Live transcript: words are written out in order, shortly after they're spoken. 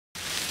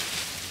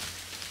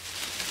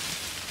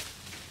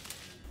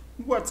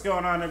What's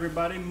going on,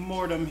 everybody?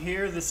 Mortym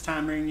here, this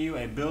time bringing you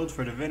a build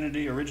for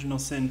Divinity Original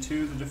Sin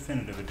 2, the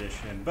Definitive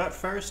Edition. But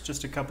first,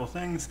 just a couple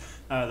things.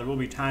 There will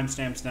be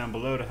timestamps down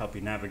below to help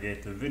you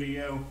navigate the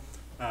video.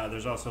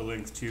 There's also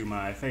links to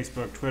my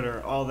Facebook,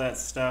 Twitter, all that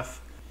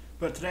stuff.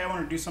 But today I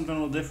want to do something a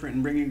little different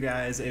and bring you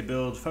guys a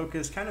build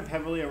focused kind of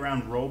heavily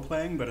around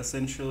role-playing, but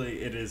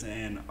essentially it is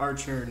an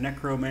archer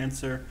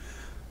necromancer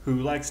who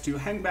likes to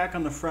hang back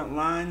on the front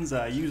lines,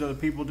 use other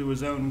people to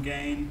his own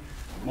gain,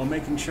 while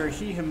making sure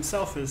he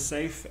himself is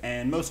safe,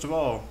 and most of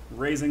all,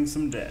 raising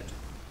some dead.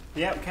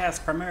 The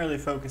Outcast primarily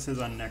focuses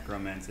on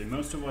necromancy.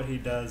 Most of what he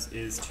does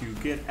is to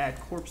get at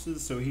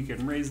corpses so he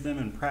can raise them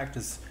and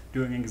practice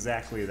doing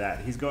exactly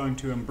that. He's going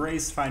to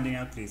embrace finding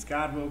out that he's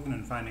God-woken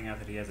and finding out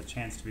that he has a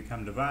chance to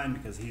become divine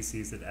because he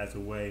sees it as a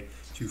way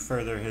to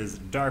further his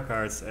dark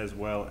arts as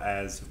well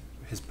as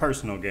his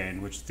personal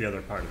gain, which is the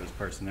other part of his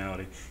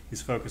personality.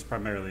 He's focused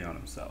primarily on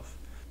himself.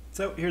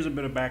 So here's a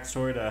bit of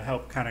backstory to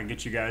help kind of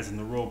get you guys in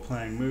the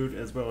role-playing mood,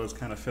 as well as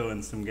kind of fill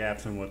in some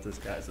gaps in what this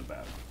guy's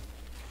about.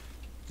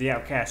 The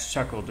Outcast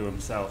chuckled to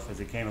himself as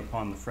he came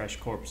upon the fresh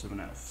corpse of an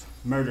elf,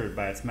 murdered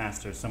by its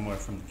master somewhere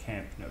from the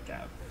camp, no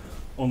doubt.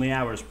 Only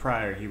hours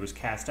prior he was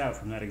cast out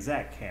from that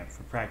exact camp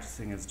for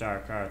practicing his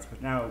dark arts,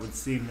 but now it would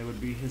seem they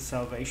would be his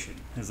salvation,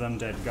 his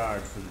undead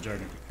guard for the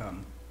journey to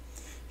come.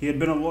 He had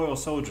been a loyal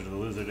soldier to the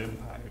Lizard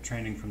Empire,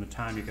 training from the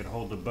time he could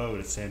hold the bow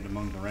to stand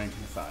among the rank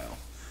and file.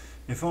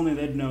 If only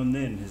they'd known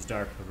then his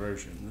dark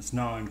perversion, this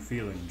gnawing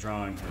feeling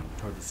drawing him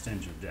toward the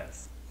stench of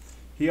death.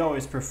 He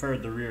always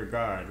preferred the rear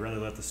guard, rather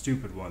let the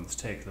stupid ones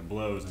take the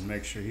blows and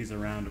make sure he's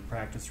around to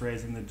practice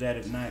raising the dead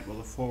at night while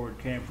the forward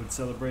camp would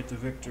celebrate the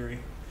victory.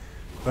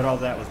 But all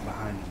that was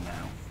behind him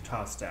now,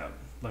 tossed out,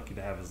 lucky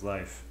to have his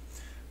life.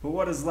 But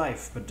what is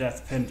life but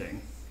death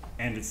pending?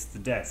 And it's the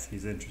death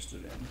he's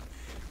interested in.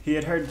 He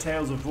had heard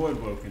tales of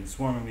Voidwoken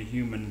swarming the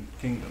human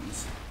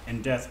kingdoms,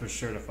 and death was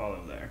sure to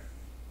follow there.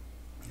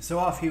 So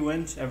off he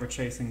went, ever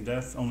chasing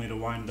death, only to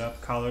wind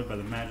up collared by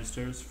the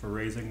magisters for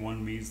raising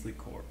one measly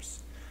corpse.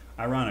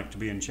 Ironic to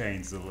be in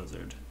chains as a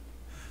lizard.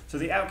 So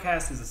the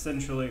Outcast is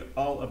essentially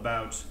all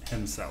about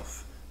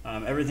himself.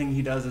 Everything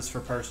he does is for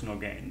personal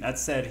gain. That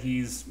said,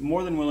 he's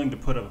more than willing to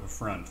put up a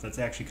front. That's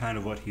actually kind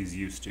of what he's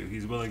used to.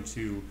 He's willing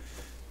to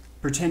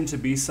pretend to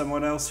be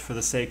someone else for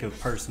the sake of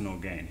personal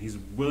gain. He's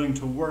willing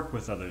to work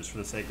with others for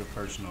the sake of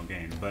personal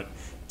gain. But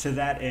to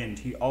that end,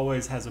 he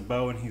always has a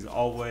bow and he's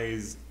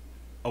always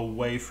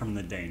away from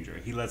the danger.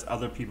 He lets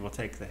other people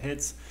take the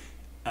hits.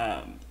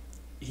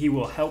 He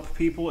will help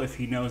people if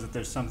he knows that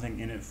there's something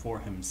in it for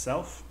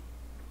himself.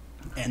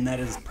 And that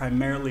is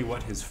primarily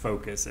what his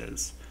focus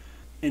is.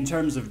 In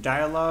terms of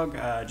dialogue,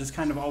 just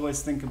kind of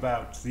always think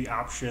about the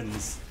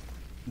options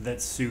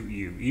that suit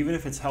you. Even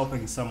if it's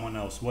helping someone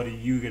else, what do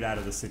you get out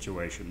of the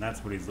situation?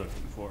 That's what he's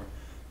looking for.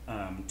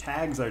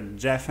 Tags are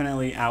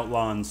definitely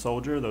outlaw and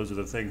soldier. Those are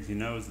the things he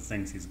knows, the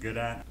things he's good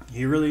at.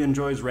 He really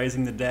enjoys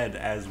raising the dead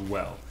as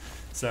well.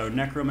 So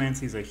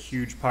necromancy is a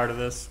huge part of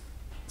this,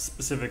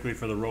 specifically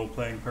for the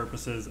role-playing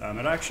purposes. It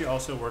actually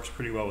also works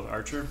pretty well with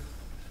archer.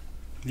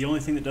 The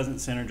only thing that doesn't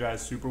synergize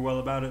super well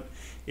about it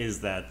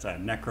is that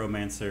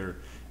necromancer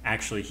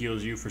actually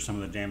heals you for some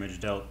of the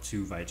damage dealt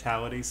to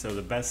vitality. So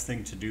the best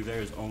thing to do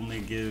there is only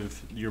give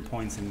your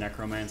points in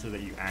necromancer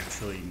that you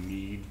actually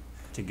need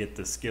to get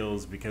the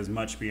skills, because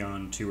much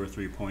beyond 2 or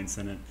 3 points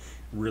in it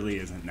really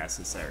isn't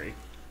necessary.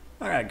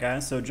 Alright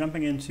guys, so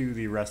jumping into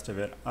the rest of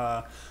it,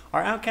 our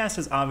Outcast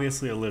is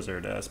obviously a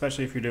lizard,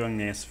 especially if you're doing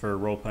this for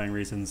role-playing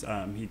reasons.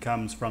 He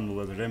comes from the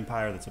Lizard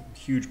Empire, that's a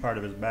huge part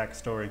of his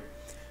backstory.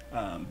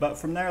 But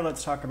from there,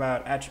 let's talk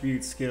about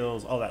attributes,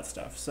 skills, all that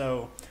stuff.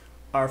 So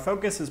our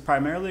focus is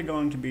primarily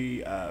going to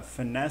be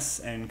finesse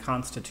and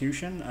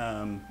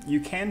constitution. You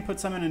can put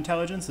some in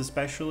intelligence,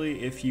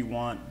 especially if you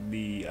want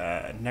the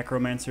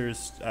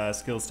necromancer's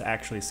skills to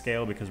actually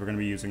scale, because we're going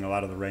to be using a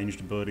lot of the ranged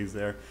abilities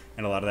there,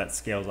 and a lot of that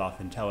scales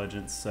off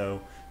intelligence.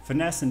 So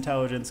finesse,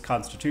 intelligence,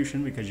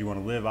 constitution, because you want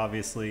to live,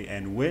 obviously,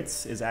 and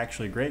wits is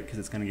actually great because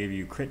it's going to give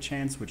you crit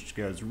chance, which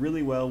goes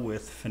really well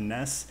with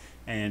finesse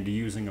and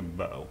using a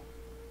bow.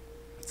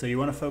 So you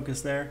want to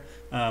focus there.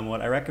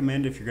 What I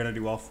recommend if you're going to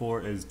do all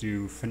 4 is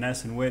do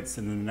finesse and wits,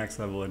 and then the next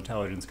level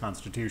intelligence,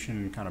 constitution,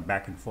 and kind of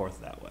back and forth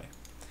that way.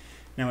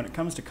 Now when it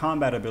comes to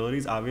combat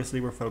abilities,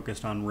 obviously we're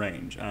focused on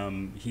range.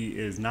 He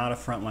is not a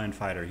frontline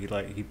fighter.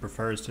 He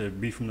prefers to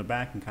be from the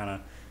back and kind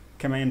of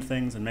command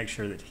things and make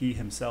sure that he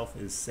himself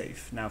is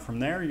safe. Now from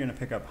there, you're going to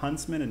pick up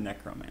huntsman and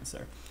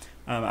necromancer.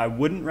 I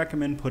wouldn't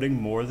recommend putting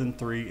more than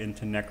 3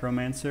 into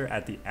necromancer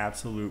at the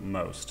absolute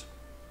most.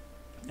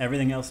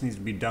 Everything else needs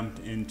to be dumped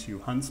into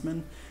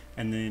huntsman,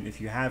 and then if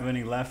you have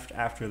any left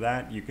after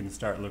that, you can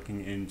start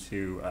looking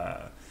into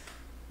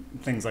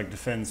things like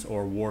defense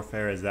or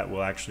warfare, as that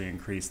will actually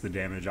increase the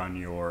damage on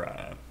your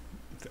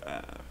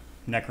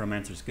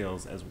necromancer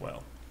skills as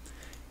well.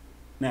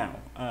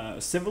 Now,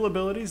 civil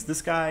abilities,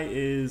 this guy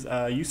is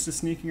used to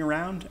sneaking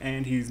around,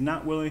 and he's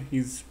not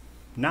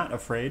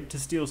afraid to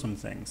steal some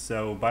things,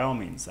 so by all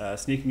means,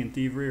 sneaking and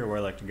thievery are where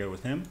I like to go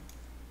with him.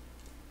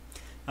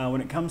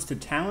 When it comes to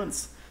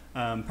talents,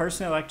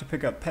 Personally, I like to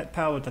pick up Pet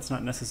Pal, but that's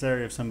not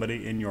necessary if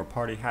somebody in your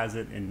party has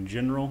it in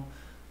general.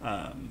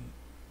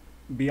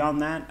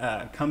 Beyond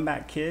that,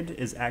 Comeback Kid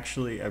is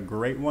actually a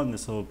great one.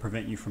 This will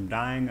prevent you from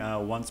dying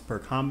once per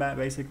combat,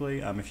 basically.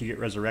 If you get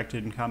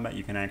resurrected in combat,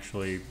 you can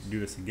actually do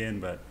this again,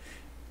 but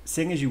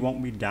seeing as you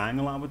won't be dying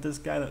a lot with this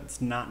guy,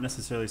 that's not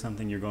necessarily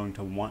something you're going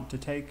to want to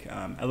take.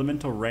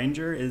 Elemental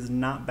Ranger is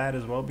not bad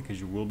as well because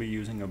you will be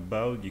using a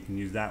bow. You can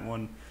use that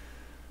one.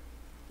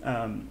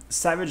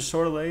 Savage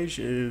Sortilege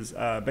is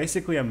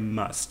basically a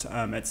must.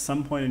 At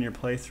some point in your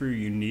playthrough,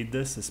 you need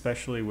this,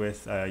 especially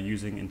with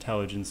using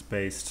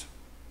intelligence-based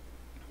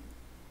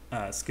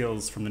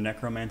skills from the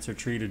Necromancer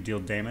tree to deal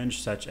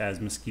damage, such as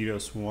Mosquito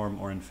Swarm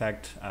or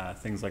Infect,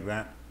 things like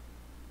that.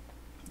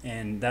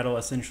 And that'll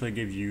essentially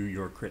give you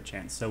your crit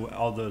chance. So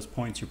all those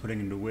points you're putting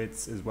into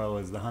wits, as well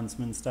as the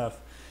Huntsman stuff,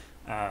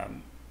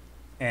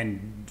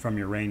 and from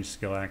your range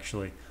skill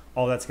actually,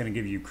 all that's going to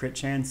give you crit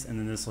chance, and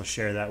then this will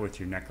share that with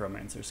your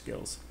Necromancer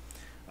skills.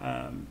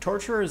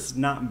 Torture is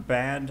not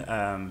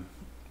bad.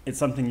 It's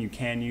something you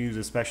can use,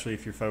 especially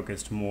if you're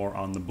focused more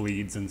on the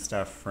bleeds and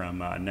stuff from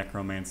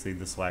Necromancy.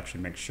 This will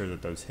actually make sure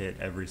that those hit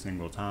every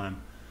single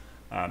time.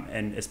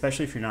 And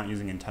especially if you're not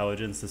using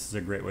intelligence, this is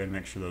a great way to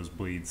make sure those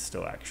bleeds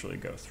still actually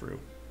go through.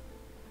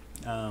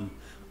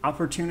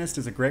 Opportunist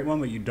is a great one,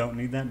 but you don't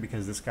need that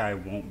because this guy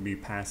won't be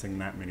passing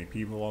that many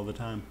people all the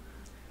time.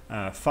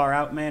 Far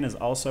Out Man is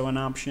also an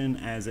option,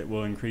 as it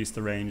will increase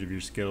the range of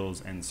your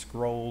skills and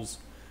scrolls.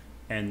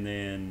 And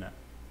then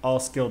All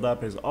Skilled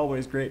Up is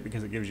always great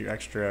because it gives you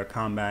extra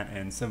combat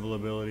and civil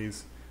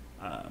abilities.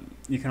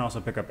 You can also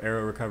pick up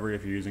Arrow Recovery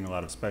if you're using a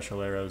lot of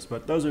special arrows,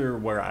 but those are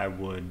where I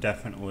would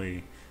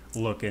definitely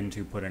look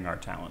into putting our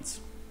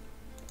talents.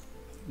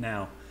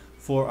 Now,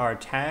 for our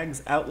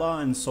tags, Outlaw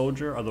and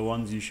Soldier are the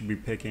ones you should be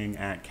picking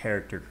at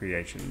character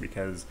creation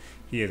because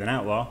he is an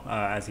outlaw,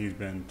 as he's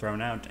been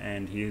thrown out,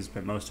 and he has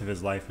spent most of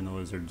his life in the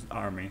Lizard's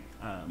army.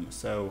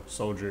 So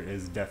Soldier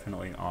is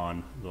definitely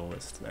on the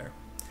list there.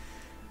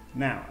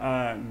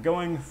 Now,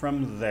 going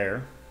from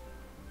there,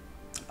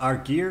 our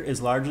gear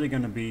is largely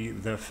going to be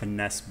the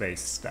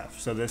finesse-based stuff.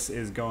 So this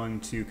is going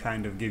to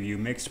kind of give you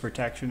mixed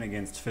protection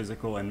against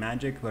physical and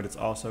magic, but it's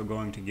also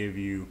going to give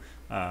you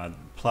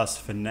plus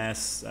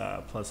finesse,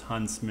 plus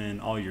huntsman,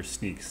 all your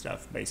sneak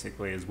stuff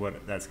basically is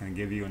what that's going to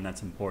give you, and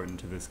that's important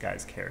to this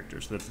guy's character.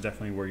 So that's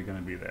definitely where you're going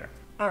to be there.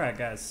 Alright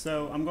guys,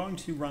 so I'm going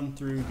to run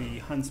through the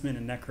Huntsman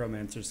and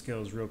Necromancer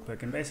skills real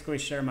quick and basically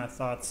share my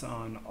thoughts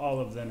on all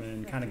of them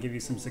and kind of give you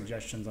some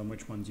suggestions on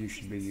which ones you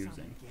should be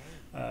using.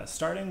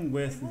 Starting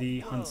with the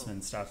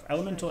Huntsman stuff.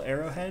 Elemental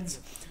Arrowheads,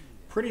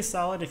 pretty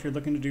solid if you're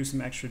looking to do some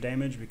extra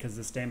damage because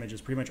this damage is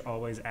pretty much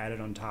always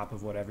added on top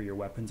of whatever your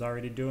weapon's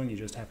already doing. You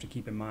just have to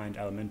keep in mind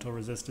elemental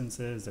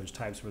resistances. There's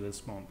types where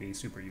this won't be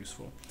super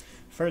useful.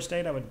 First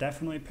Aid I would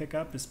definitely pick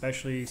up,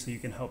 especially so you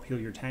can help heal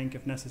your tank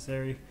if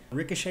necessary.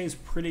 Ricochet is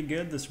pretty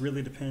good. This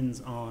really depends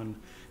on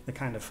the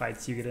kind of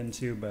fights you get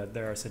into, but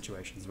there are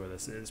situations where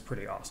this is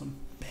pretty awesome.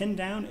 Pin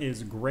Down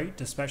is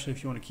great, especially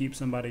if you want to keep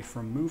somebody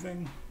from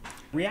moving.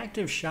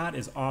 Reactive Shot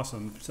is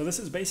awesome. So this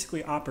is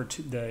basically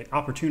the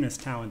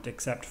Opportunist talent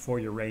except for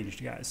your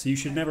ranged guys. So you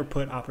should never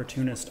put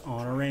Opportunist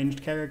on a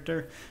ranged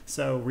character.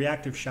 So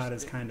Reactive Shot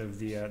is kind of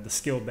the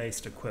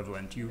skill-based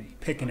equivalent. You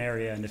pick an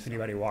area and if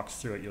anybody walks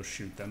through it, you'll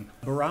shoot them.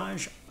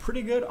 Barrage,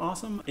 pretty good,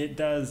 awesome. It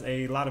does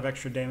a lot of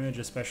extra damage,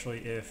 especially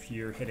if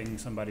you're hitting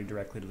somebody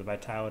directly to the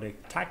vitality.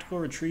 Tactical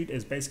Retreat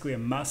is basically a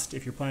must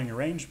if you're playing a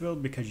ranged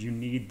build because you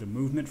need the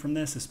movement from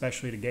this,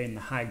 especially to gain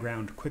the high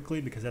ground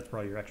quickly because that's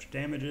where all your extra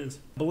damage is.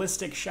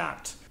 Ballistic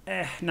Shot,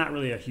 not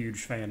really a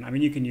huge fan. I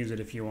mean, you can use it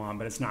if you want,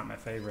 but it's not my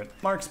favorite.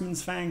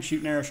 Marksman's Fang,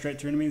 shoot an arrow straight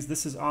through enemies.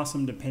 This is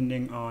awesome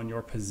depending on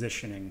your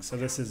positioning. So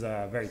this is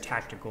a very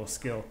tactical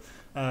skill.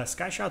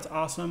 Sky Shot's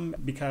awesome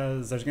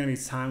because there's going to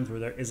be times where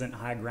there isn't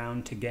high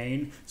ground to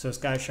gain. So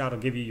Sky Shot will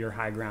give you your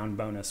high ground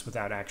bonus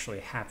without actually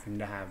having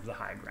to have the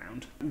high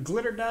ground.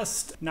 Glitter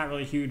Dust, not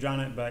really huge on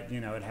it, but you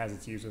know, it has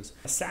its uses.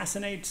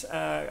 Assassinate,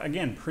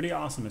 again, pretty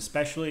awesome,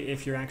 especially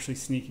if you're actually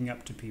sneaking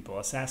up to people.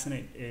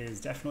 Assassinate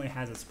definitely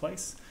has its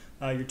place.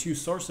 Your two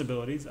source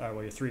abilities,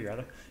 well, your three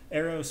rather,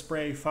 Arrow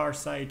Spray,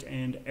 Farsight,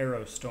 and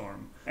Arrow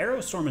Storm.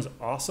 Arrow Storm is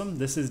awesome.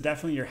 This is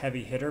definitely your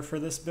heavy hitter for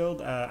this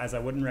build, as I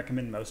wouldn't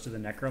recommend most of the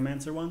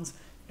Necromancer ones.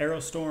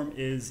 Arrow Storm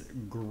is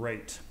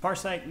great.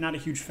 Farsight, not a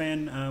huge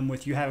fan.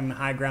 With you having the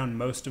high ground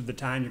most of the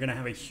time, you're going to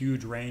have a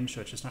huge range,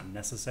 so it's just not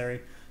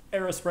necessary.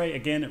 Arrow Spray,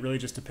 again, it really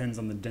just depends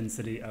on the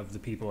density of the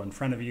people in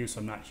front of you,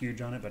 so I'm not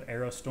huge on it, but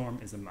Arrow Storm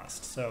is a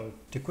must. So,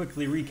 to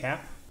quickly recap,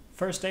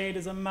 First Aid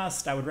is a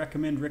must. I would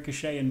recommend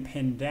Ricochet and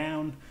Pin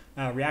Down.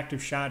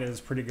 Reactive Shot is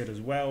pretty good as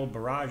well.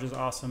 Barrage is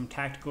awesome.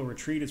 Tactical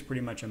Retreat is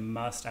pretty much a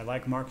must. I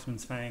like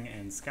Marksman's Fang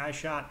and Sky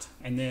Shot.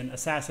 And then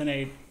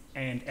Assassinate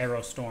and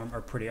Arrow Storm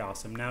are pretty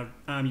awesome. Now,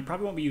 you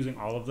probably won't be using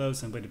all of those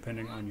simply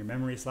depending on your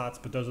memory slots,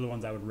 but those are the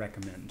ones I would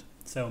recommend.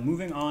 So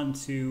moving on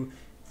to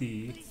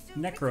the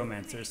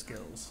Necromancer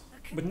skills.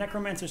 With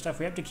Necromancer stuff,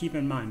 we have to keep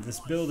in mind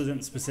this build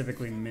isn't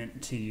specifically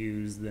meant to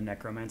use the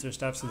Necromancer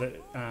stuff, so that,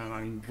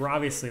 I mean, we're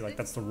obviously, like,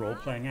 that's the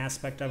role-playing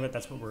aspect of it,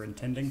 that's what we're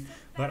intending,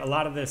 but a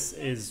lot of this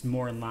is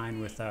more in line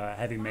with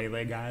heavy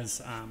melee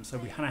guys, so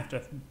we kind of have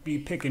to be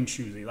pick and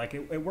choosy. Like,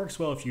 it works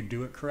well if you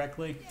do it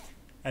correctly,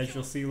 as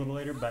you'll see a little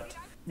later, but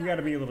we got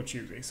to be a little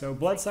choosy. So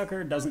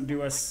Bloodsucker doesn't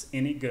do us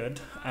any good.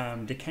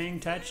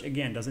 Decaying Touch,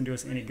 again, doesn't do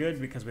us any good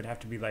because we'd have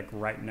to be like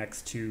right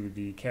next to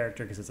the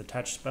character because it's a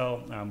touch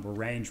spell. We're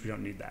ranged, we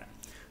don't need that.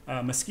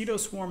 Mosquito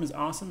Swarm is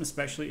awesome,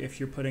 especially if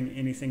you're putting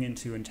anything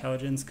into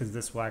Intelligence, because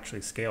this will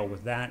actually scale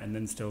with that and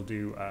then still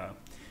do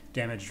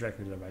damage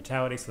directly to their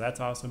vitality, so that's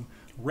awesome.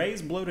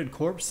 Raise Bloated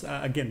Corpse,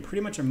 again,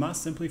 pretty much a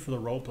must simply for the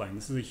role-playing.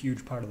 This is a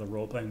huge part of the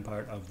role-playing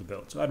part of the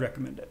build, so I'd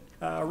recommend it.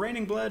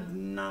 Raining Blood,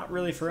 not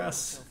really for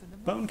us.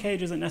 Bone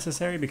Cage isn't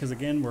necessary because,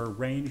 again, we're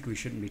ranged. We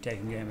shouldn't be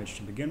taking damage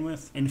to begin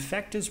with.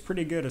 Infect is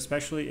pretty good,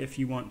 especially if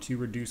you want to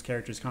reduce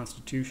characters'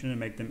 constitution and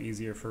make them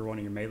easier for one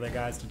of your melee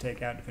guys to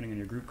take out, depending on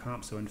your group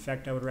comp, so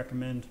Infect I would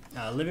recommend.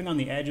 Living on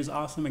the Edge is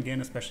awesome,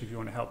 again, especially if you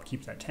want to help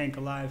keep that tank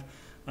alive.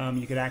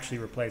 You could actually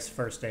replace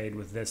First Aid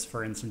with this,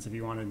 for instance, if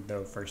you wanted,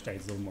 though First Aid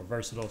is a little more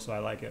versatile, so I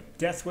like it.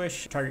 Death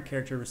Wish, target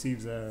character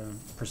receives a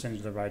percentage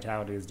of their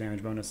vitality as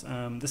damage bonus.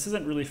 This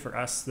isn't really for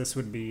us. This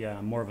would be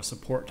more of a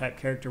support type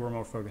character. We're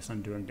more focused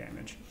on doing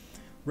damage.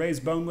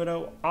 Raise Bone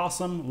Widow,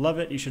 awesome, love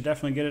it. You should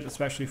definitely get it,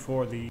 especially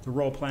for the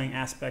role-playing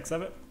aspects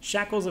of it.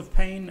 Shackles of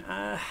Pain,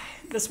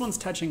 this one's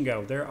touch and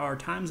go. There are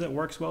times it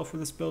works well for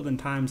this build and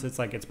times it's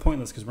like it's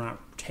pointless because we're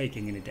not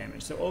taking any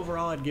damage. So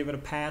overall, I'd give it a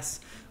pass,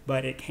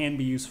 but it can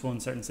be useful in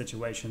certain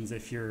situations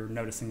if you're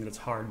noticing that it's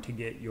hard to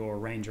get your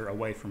ranger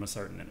away from a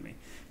certain enemy.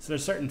 So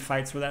there's certain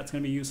fights where that's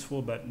going to be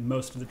useful, but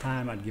most of the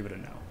time I'd give it a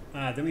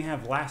no. Then we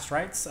have Last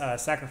Rites,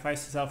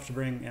 sacrifice yourself to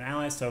bring an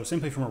ally. So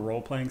simply from a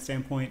role-playing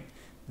standpoint,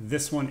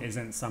 this one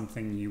isn't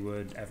something you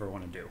would ever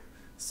want to do.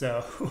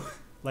 So,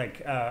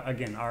 like,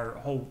 again, our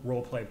whole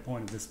roleplay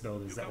point of this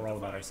build is that we're all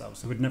about ourselves.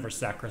 So we'd never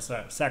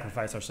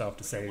sacrifice ourselves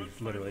to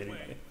save literally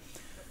anybody.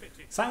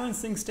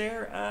 Silencing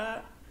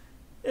Stare,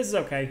 this is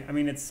okay. I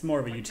mean, it's more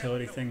of a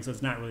utility thing, so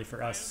it's not really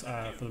for us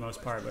for the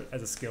most part, but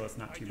as a skill, it's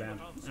not too bad.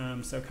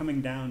 So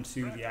coming down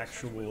to the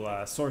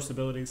actual source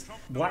abilities,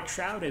 Black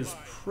Shroud is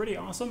pretty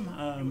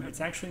awesome. It's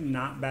actually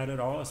not bad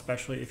at all,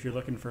 especially if you're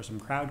looking for some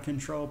crowd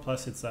control,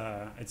 plus it's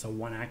a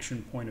one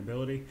action point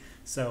ability.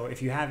 So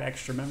if you have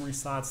extra memory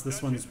slots,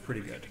 this one's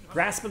pretty good.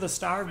 Grasp of the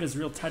Starved is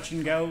real touch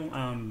and go.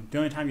 The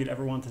only time you'd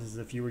ever want this is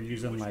if you were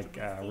using like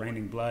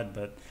Raining Blood,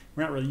 but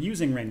we're not really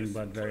using Raining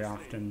Blood very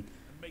often.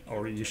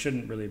 Or you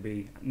shouldn't really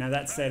be. Now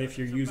that said, if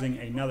you're using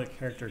another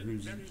character who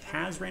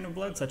has Rain of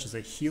Blood, such as a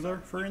healer,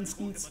 for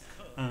instance,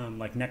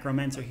 like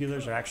Necromancer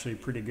healers are actually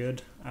pretty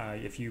good.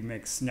 If you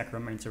mix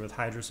Necromancer with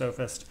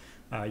Hydrosophist,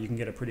 you can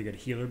get a pretty good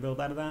healer build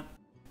out of that.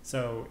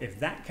 So if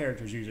that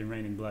character's using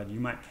Raining Blood, you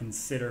might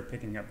consider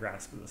picking up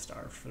Grasp of the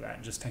Starved for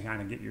that, just to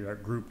kind of get your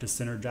group to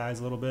synergize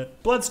a little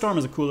bit. Bloodstorm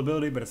is a cool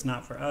ability, but it's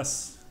not for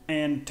us.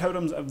 And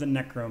Totems of the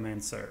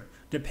Necromancer.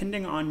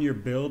 Depending on your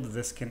build,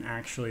 this can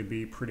actually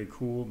be pretty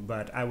cool,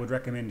 but I would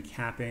recommend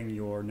capping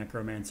your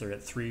Necromancer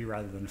at 3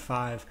 rather than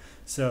 5.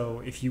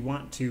 So if you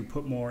want to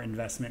put more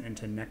investment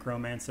into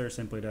Necromancer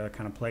simply to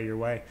kind of play your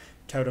way,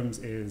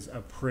 Totems is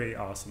a pretty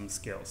awesome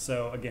skill.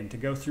 So again, to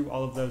go through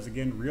all of those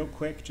again real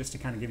quick, just to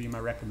kind of give you my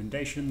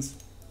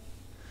recommendations.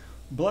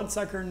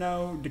 Bloodsucker,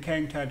 no.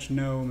 Decaying Touch,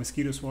 no.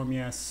 Mosquito Swarm,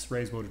 yes.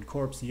 Raise Bloated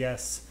Corpse,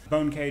 yes.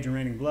 Bone Cage and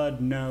Raining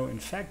Blood, no.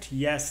 Infect,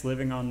 yes.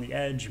 Living on the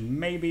Edge,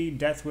 maybe.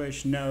 Death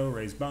Wish, no.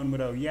 Raise Bone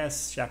Widow,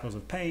 yes. Shackles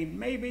of Pain,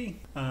 maybe.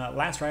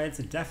 Last Rites,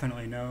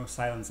 definitely no.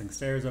 Silencing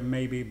Stairs, a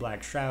maybe.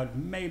 Black Shroud,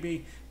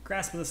 maybe.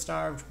 Grasp of the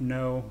Starved,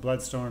 no.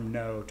 Bloodstorm,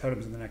 no.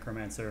 Totems of the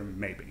Necromancer,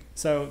 maybe.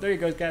 So there you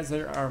go, guys.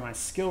 There are my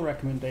skill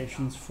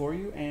recommendations for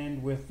you.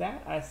 And with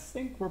that, I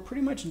think we're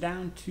pretty much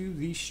down to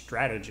the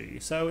strategy.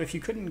 So if you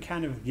couldn't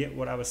kind of get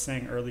what I was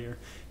saying earlier,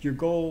 your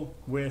goal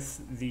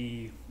with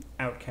the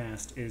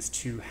Outcast is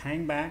to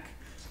hang back,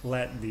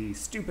 let the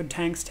stupid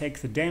tanks take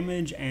the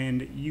damage,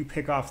 and you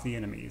pick off the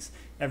enemies.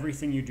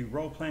 Everything you do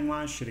role-playing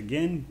wise should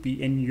again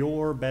be in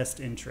your best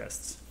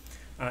interests.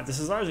 This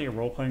is largely a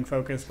role-playing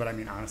focus, but I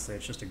mean, honestly,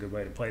 it's just a good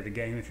way to play the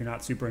game if you're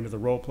not super into the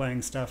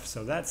role-playing stuff.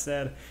 So that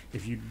said,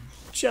 if you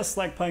just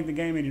like playing the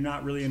game and you're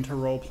not really into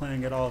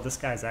role-playing at all, this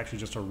guy's actually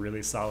just a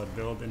really solid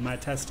build in my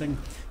testing,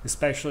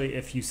 especially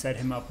if you set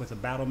him up with a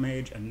battle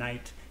mage, a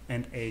knight,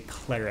 and a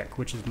cleric,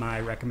 which is my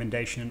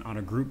recommendation on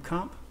a group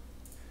comp.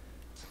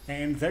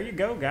 And there you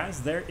go,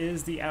 guys. There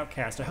is the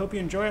Outcast. I hope you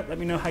enjoy it. Let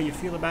me know how you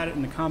feel about it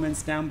in the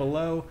comments down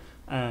below.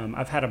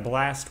 I've had a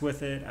blast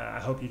with it.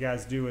 I hope you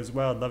guys do as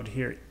well. I'd love to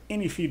hear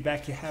any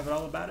feedback you have at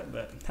all about it.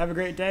 But have a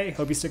great day.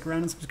 Hope you stick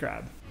around and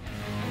subscribe.